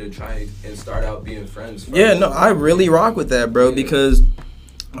idea to try and start out being friends first. Yeah, no, I really rock with that, bro, because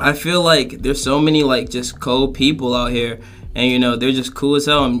I feel there's so many just cold people out here and they're just cool as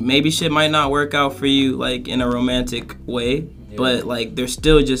hell and maybe shit might not work out for you in a romantic way. Yeah. But they're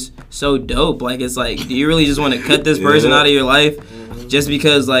still just so dope. Do you really just want to cut this person out of your life? Just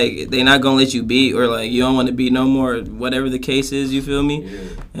because they not gonna let you beat or you don't want to beat no more, whatever the case is, you feel me? Yeah.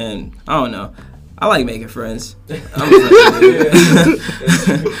 And I don't know, I like making friends. I'm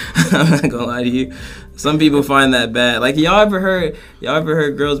not gonna lie to you. Some people find that bad. Y'all ever heard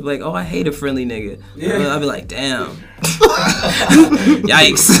girls be like, oh, I hate a friendly nigga? Yeah. I'll be like, damn.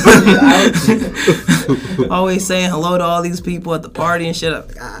 Yikes. Always saying hello to all these people at the party and shit.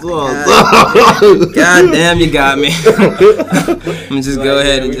 God damn, you got me. I'm just go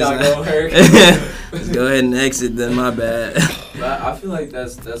ahead and just go ahead and exit then, my bad. I feel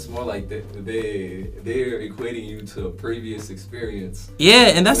that's more they're equating you to a previous experience.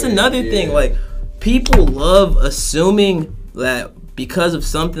 Yeah, and that's another thing. People love assuming that because of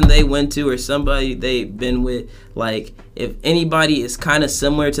something they went to or somebody they've been with, like, if anybody is kind of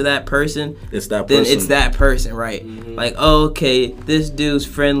similar to that person, It's that then person. it's that person, right? Like, oh, okay, this dude's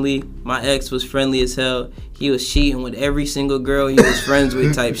friendly. My ex was friendly as hell. He was cheating with every single girl he was friends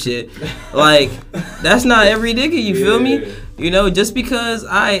with type shit. Like, that's not every nigga, you feel me? You know, just because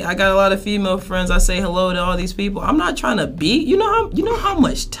I got a lot of female friends, I say hello to all these people. I'm not trying to beat. You know how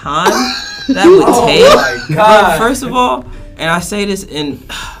much time that would take? Oh my God. Bro, first of all, and I say this in,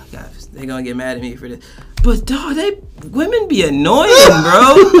 God, they're gonna get mad at me for this. But dog, women be annoying,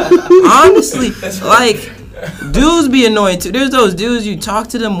 bro. Honestly, like, dudes be annoying too. There's those dudes you talk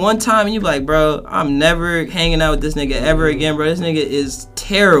to them one time and you be like, bro, I'm never hanging out with this nigga ever again, bro. This nigga is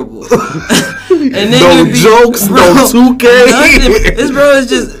terrible. And then No jokes, no 2K. Nothing. This bro is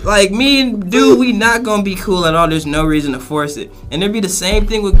just like, me and dude, we not gonna be cool at all. There's no reason to force it. And there'd be the same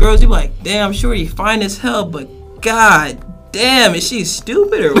thing with girls. You be like, damn, I'm sure you fine as hell, but God damn, is she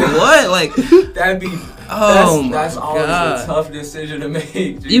stupid or what? Like, That'd be. oh That's my always God. a tough decision to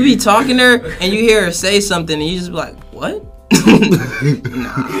make. You be talking to her and you hear her say something and you just be like, what?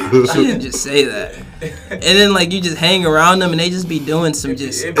 Nah, she didn't just say that. And then like you just hang around them and they just be doing some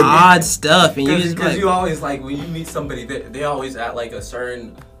just odd stuff and you just be Because like, you always like when you meet somebody, they always at like a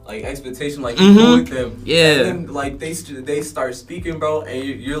certain like expectation, like you cool with them. Yeah. And then like they start speaking, bro,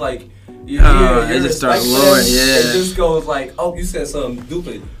 and you're like, they just start respecting lowering, them. yeah. It just goes like, oh, you said something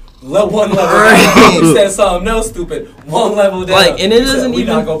stupid. One level Right. down. You said something else stupid. One level down. Like, and it You said, doesn't we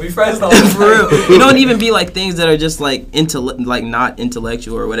even not gonna be friends no for real. You don't even be like things that are just like like not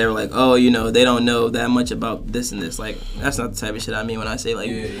intellectual or whatever. Like, oh, you know, they don't know that much about this and this. Like, that's not the type of shit I mean when I say like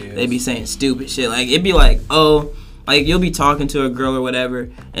they be saying stupid shit. Like, it'd be like, oh, like you'll be talking to a girl or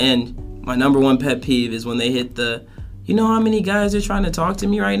whatever, and my number one pet peeve is when they hit the, you know how many guys are trying to talk to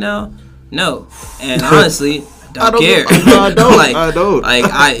me right now? No, and honestly. Don't care. I don't. Like, I don't.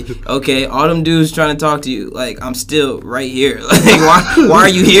 Like, okay, all them dudes trying to talk to you. Like, I'm still right here. Like, why are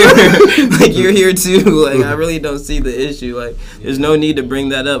you here? Like, you're here too. Like, I really don't see the issue. Like, there's no need to bring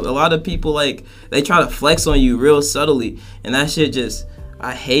that up. A lot of people, like, they try to flex on you real subtly. And that shit just,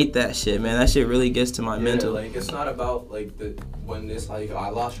 I hate that shit, man. That shit really gets to my mental. Like, it's not about, like, when it's like, I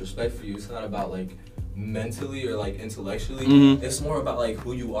lost respect for you, it's not about, like, mentally or like intellectually. It's more about like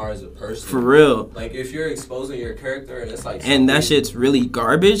who you are as a person. For real. Like if you're exposing your character and it's like and that shit's really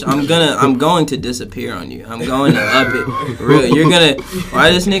garbage, I'm going to disappear on you. I'm going to up it. For real. You're gonna, why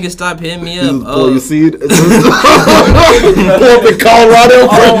this nigga stop hitting me up? Oh, you see it? Pull up in Colorado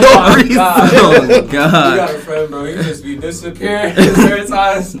for no reason. Oh my You God. got a friend, bro. He just be disappearing certain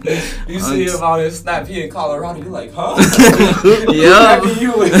times. You see him on his snap, he in Colorado. You like, huh? Yup.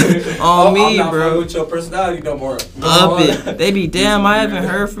 You On me, I'm not bro. with your personality no more. Up it. They be, damn, I haven't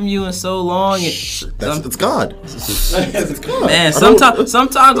heard from you in so long. And It's God. It's God. man, sometimes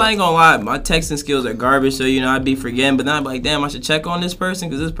I ain't gonna lie, my texting skills are garbage, so you know I'd be forgetting, but then I'd be like, damn, I should check on this person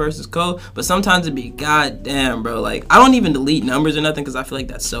because this person's cool. But sometimes it'd be, god damn, bro, like I don't even delete numbers or nothing because I feel like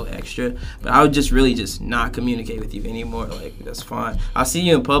that's so extra. But I would just really just not communicate with you anymore. Like that's fine. I'll see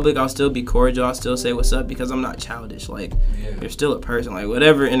you in public. I'll still be cordial. I'll still say what's up because I'm not childish. Like you're still a person. Like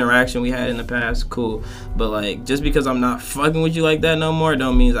whatever interaction we had in the past, cool. But like just because I'm not fucking with you like that no more,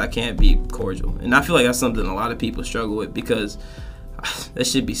 don't mean I can't be cordial. And I feel like that's something a lot of people struggle with because that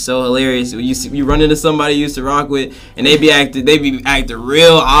should be so hilarious. You run into somebody you used to rock with, and they be acting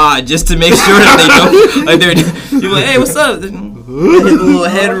real odd just to make sure that they don't. Like you're like, hey, what's up? Hit the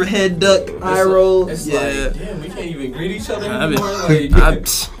little head duck, eye roll. It's yeah. like, damn, we can't even greet each other I anymore. mean,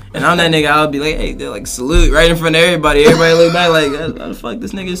 and I'm that nigga. I'll be like, hey, they're like salute right in front of everybody. Everybody look back like, how the fuck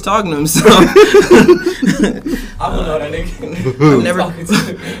this nigga is talking to himself? I don't know that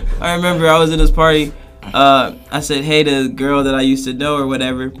nigga. I remember I was at this party. I said hey to the girl that I used to know or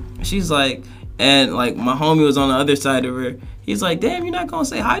whatever. She's like, and like my homie was on the other side of her. He's like, damn, you're not gonna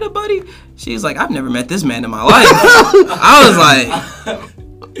say hi to buddy? She's like, I've never met this man in my life. I was like,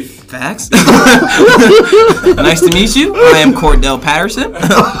 facts. Nice to meet you. I am Cordell Patterson.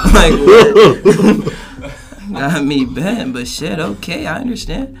 Like, not me, Ben, but shit, okay, I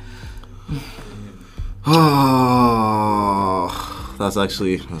understand. Oh, that's just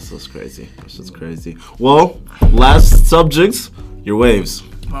crazy. That's just crazy. Well, last subject, your waves.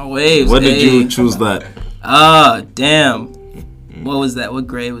 My waves. When did you choose that? Damn. What was that? What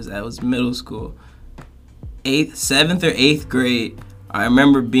grade was that? It was middle school. 7th or 8th grade. I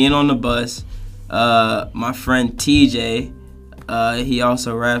remember being on the bus. My friend TJ, he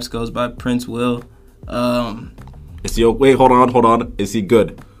also raps, goes by Prince Will. Is he? Wait, hold on. Is he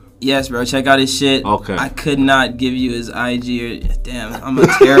good? Yes, bro. Check out his shit. Okay. I could not give you his IG. Damn, I'm a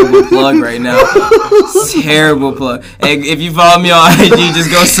terrible plug right now. Terrible plug. Hey, if you follow me on IG,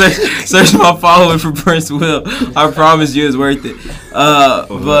 just go search my following for Prince Will. I promise you, it's worth it.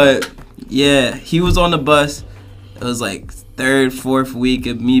 But yeah, he was on the bus. It was like third, fourth week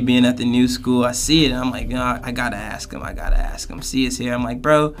of me being at the new school. I see it, and I'm like, no, I gotta ask him. See his hair. I'm like,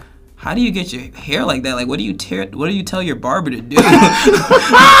 bro, how do you get your hair like that? Like, what do you tell your barber to do?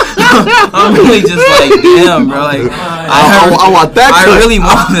 I'm really just like, damn, bro. Like, I want that. I really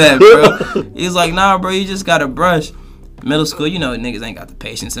want that, bro. He's like, nah, bro, you just gotta brush. Middle school, you know, niggas ain't got the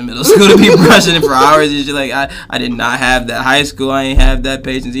patience in middle school to be brushing it for hours. And shit. Like, I did not have that. High school, I ain't have that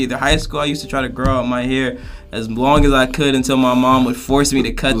patience either. High school, I used to try to grow out my hair as long as I could until my mom would force me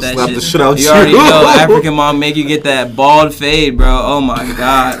to cut that shit. The shit out you already know, African mom make you get that bald fade, bro. Oh my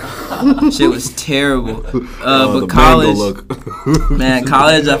God. Shit was terrible. But college, man,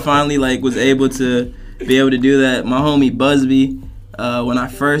 college, I finally was able to do that. My homie Busby, when I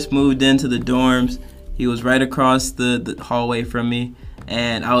first moved into the dorms, he was right across the hallway from me.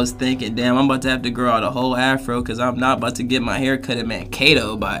 And I was thinking, damn, I'm about to have to grow out a whole afro because I'm not about to get my hair cut at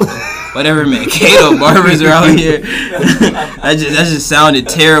Mankato by whatever Mankato barbers are out here. that just sounded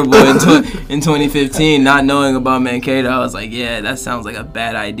terrible in 2015, not knowing about Mankato. I was like, yeah, that sounds like a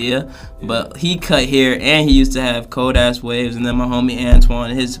bad idea. But he cut hair, and he used to have cold-ass waves, and then my homie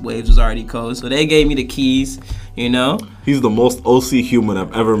Antoine, his waves was already cold. So they gave me the keys, you know? He's the most OC human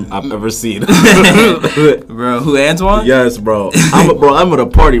I've ever seen. Bro, who, Antoine? Yes, bro. I'm at a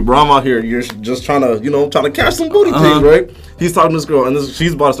party, bro. I'm out here. You're just trying to catch some booty things, right? He's talking to this girl, and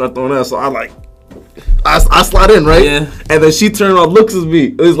she's about to start throwing ass. So I slide in, right? Yeah. And then she turns around, looks at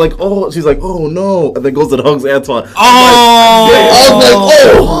me. It's like, oh, she's like, oh no, and then goes and hugs Antoine.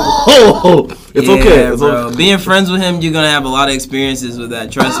 It's okay. It's bro. okay. Being friends with him, you're gonna have a lot of experiences with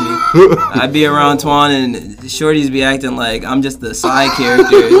that. Trust me. I'd be around Twan, and shorties be acting like I'm just the side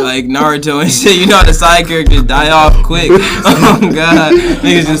character, like Naruto and shit. You know how the side characters die off quick. Oh God,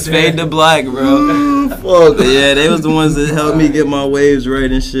 niggas just fade to black, bro. Fuck. But yeah, they was the ones that helped me get my waves right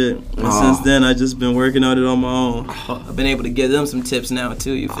and shit. And since then, I just been working on it on my own. I've been able to give them some tips now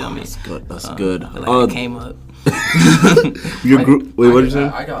too. You feel me? That's good. That's good. I came up. Your group. Wait, what did you say?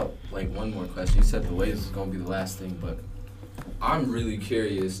 I got one more question. You said the waves is gonna be the last thing, but I'm really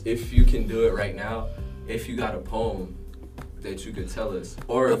curious if you can do it right now. If you got a poem that you could tell us,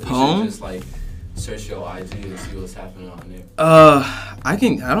 or if you should just search your IG and see what's happening on there. I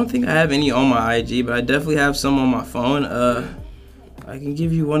don't think I have any on my IG, but I definitely have some on my phone. I can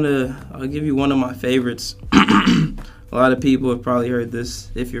give you I'll give you one of my favorites. A lot of people have probably heard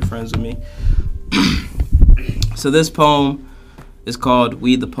this if you're friends with me. So this poem is called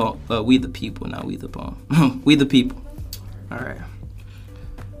We the People, not We the Poem. We the People. All right.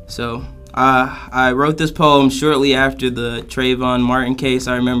 So I wrote this poem shortly after the Trayvon Martin case.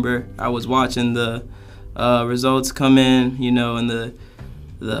 I remember I was watching the results come in, you know, and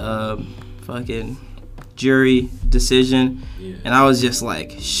the fucking jury decision, and I was just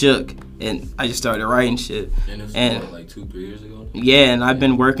shook, and I just started writing shit. And it was 2-3 years ago? Yeah, and I've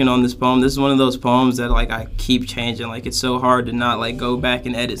been working on this poem. This is one of those poems that I keep changing. It's so hard to not go back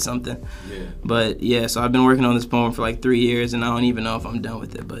and edit something. Yeah. But yeah, so I've been working on this poem for 3 years, and I don't even know if I'm done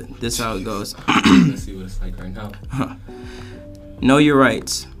with it, but this is how it goes. Let's see what it's like right now. Know your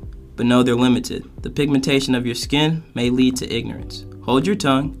rights, but know they're limited. The pigmentation of your skin may lead to ignorance. Hold your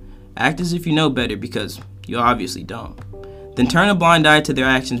tongue. Act as if you know better, because you obviously don't. Then turn a blind eye to their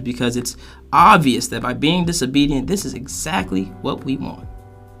actions, because it's obvious that by being disobedient, this is exactly what we want.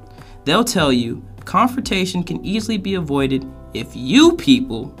 They'll tell you confrontation can easily be avoided if you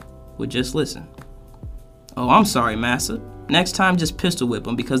people would just listen. Oh, I'm sorry, massa. Next time, just pistol whip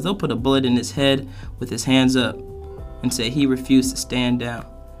him, because they'll put a bullet in his head with his hands up and say he refused to stand down.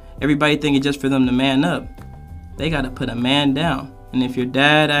 Everybody thinking just for them to man up. They got to put a man down. And if your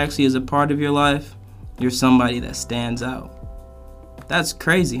dad actually is a part of your life, you're somebody that stands out. That's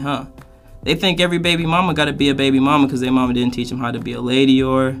crazy, huh? They think every baby mama got to be a baby mama because their mama didn't teach them how to be a lady,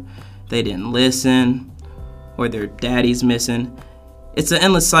 or they didn't listen, or their daddy's missing. It's an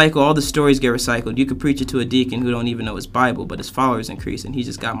endless cycle. All the stories get recycled. You could preach it to a deacon who don't even know his Bible, but his followers increase, and he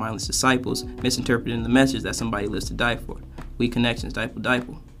just got mindless disciples, misinterpreting the message that somebody lives to die for. We connections,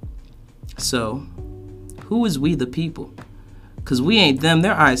 dipple. So, who is we the people? Because we ain't them.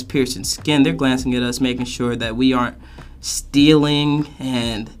 Their eyes piercing skin. They're glancing at us, making sure that we aren't stealing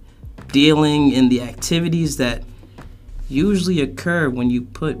and dealing in the activities that usually occur when you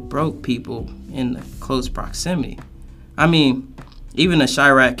put broke people in close proximity. I mean, even a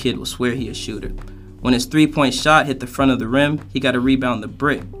Chirac kid will swear he a shooter. When his 3-point shot hit the front of the rim, he got to rebound the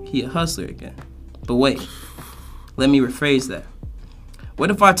brick. He a hustler again. But wait, let me rephrase that.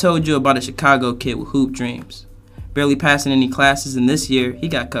 What if I told you about a Chicago kid with hoop dreams? Barely passing any classes, and this year, he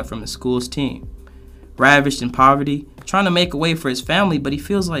got cut from his school's team. Ravished in poverty, trying to make a way for his family, but he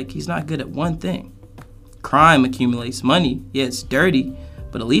feels like he's not good at one thing. Crime accumulates money. Yeah, it's dirty,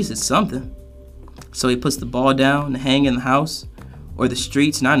 but at least it's something. So he puts the ball down and hang in the house, or the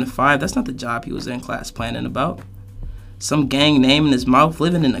streets 9 to 5. That's not the job he was in class planning about. Some gang name in his mouth,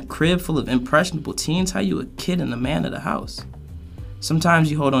 living in a crib full of impressionable teens. How you a kid and a man of the house? Sometimes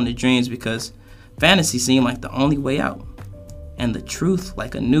you hold on to dreams because fantasy seem like the only way out. And the truth,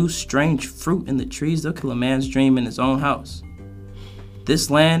 like a new strange fruit in the trees, they'll kill a man's dream in his own house. This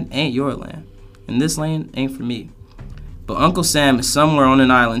land ain't your land, and this land ain't for me. But Uncle Sam is somewhere on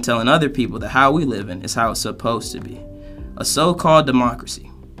an island telling other people that how we living is how it's supposed to be. A so-called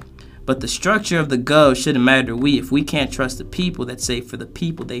democracy. But the structure of the gov shouldn't matter to we if we can't trust the people that say for the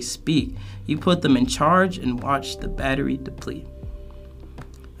people they speak. You put them in charge and watch the battery deplete.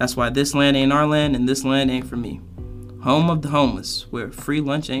 That's why this land ain't our land and this land ain't for me. Home of the homeless, where free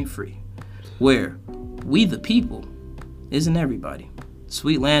lunch ain't free. Where we the people isn't everybody.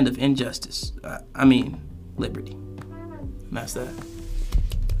 Sweet land of injustice. Liberty. And that's that.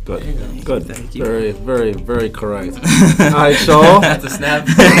 Good. Good. Thank you. Very, very, very correct. All right, y'all. That's a snap.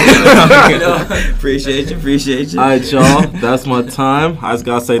 Appreciate you. All right, y'all. That's my time. I just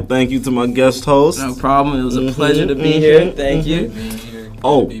gotta say thank you to my guest host. No problem. It was a pleasure to be here. Thank you. Being here.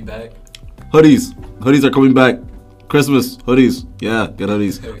 Oh. Be back. Hoodies. Hoodies are coming back. Christmas hoodies. Yeah, get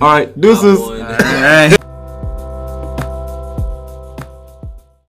hoodies. All right, deuces. All right.